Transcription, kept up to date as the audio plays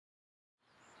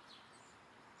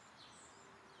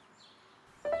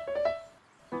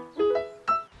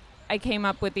I came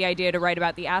up with the idea to write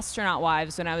about the astronaut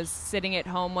wives when I was sitting at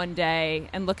home one day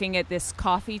and looking at this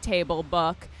coffee table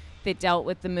book that dealt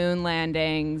with the moon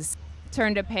landings.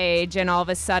 Turned a page and all of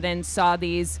a sudden saw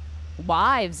these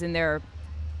wives in their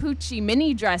poochy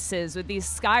mini dresses with these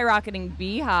skyrocketing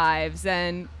beehives.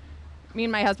 And me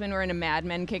and my husband were in a Mad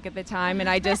Men kick at the time, and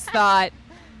I just thought,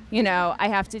 you know, I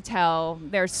have to tell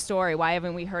their story. Why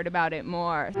haven't we heard about it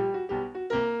more?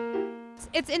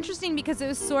 It's interesting because it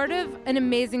was sort of an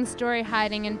amazing story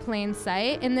hiding in plain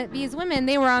sight, in that these women,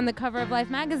 they were on the cover of Life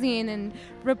magazine, and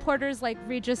reporters like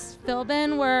Regis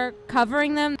Philbin were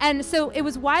covering them. And so it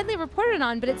was widely reported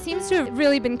on, but it seems to have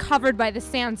really been covered by the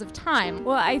sands of time.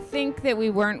 Well, I think that we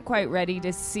weren't quite ready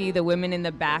to see the women in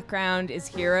the background as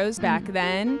heroes back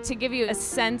then. To give you a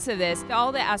sense of this,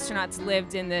 all the astronauts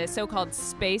lived in the so-called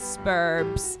space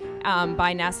burbs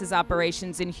by NASA's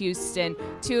operations in Houston.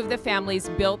 Two of the families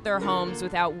built their homes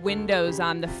without windows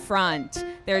on the front.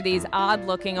 They're these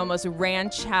odd-looking, almost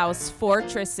ranch house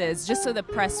fortresses, just so the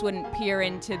press wouldn't peer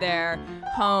into their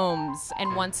homes.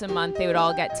 And once a month, they would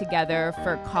all get together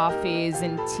for coffees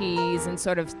and teas and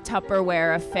sort of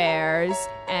Tupperware affairs,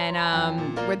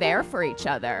 and were there for each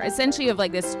other. Essentially, you have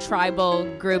like this tribal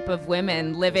group of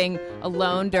women living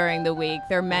alone during the week.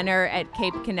 Their men are at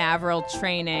Cape Canaveral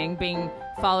training, being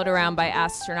followed around by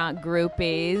astronaut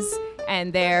groupies,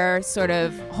 and they're sort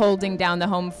of holding down the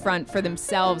home front for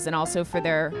themselves and also for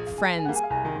their friends.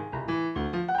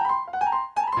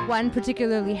 One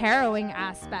particularly harrowing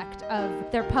aspect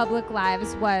of their public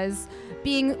lives was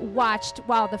being watched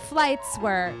while the flights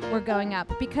were going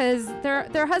up, because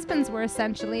their husbands were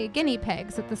essentially guinea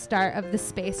pigs at the start of the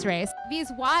space race.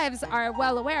 These wives are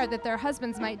well aware that their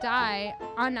husbands might die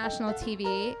on national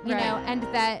TV, you know, and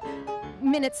that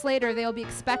minutes later they'll be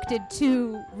expected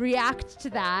to react to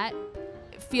that.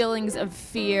 Feelings of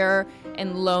fear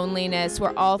and loneliness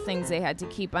were all things they had to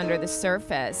keep under the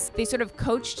surface. They sort of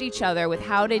coached each other with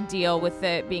how to deal with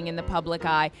it being in the public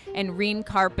eye. And Reen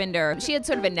Carpenter, she had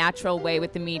sort of a natural way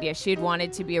with the media. She had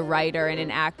wanted to be a writer and an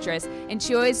actress, and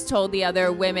she always told the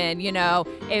other women, you know,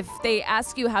 if they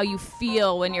ask you how you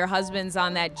feel when your husband's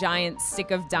on that giant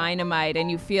stick of dynamite, and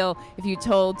you feel, if you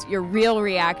told your real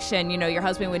reaction, you know, your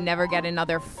husband would never get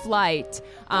another flight,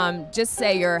 just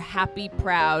say you're happy,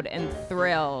 proud, and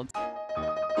thrilled.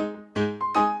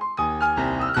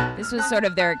 This was sort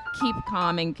of their keep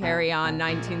calm and carry on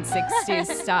 1960s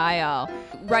style.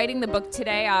 Writing the book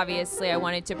today, obviously, I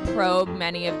wanted to probe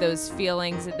many of those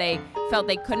feelings that they felt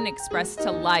they couldn't express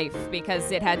to life,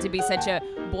 because it had to be such a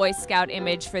Boy Scout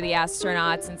image for the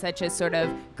astronauts and such a sort of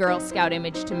Girl Scout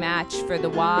image to match for the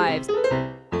wives.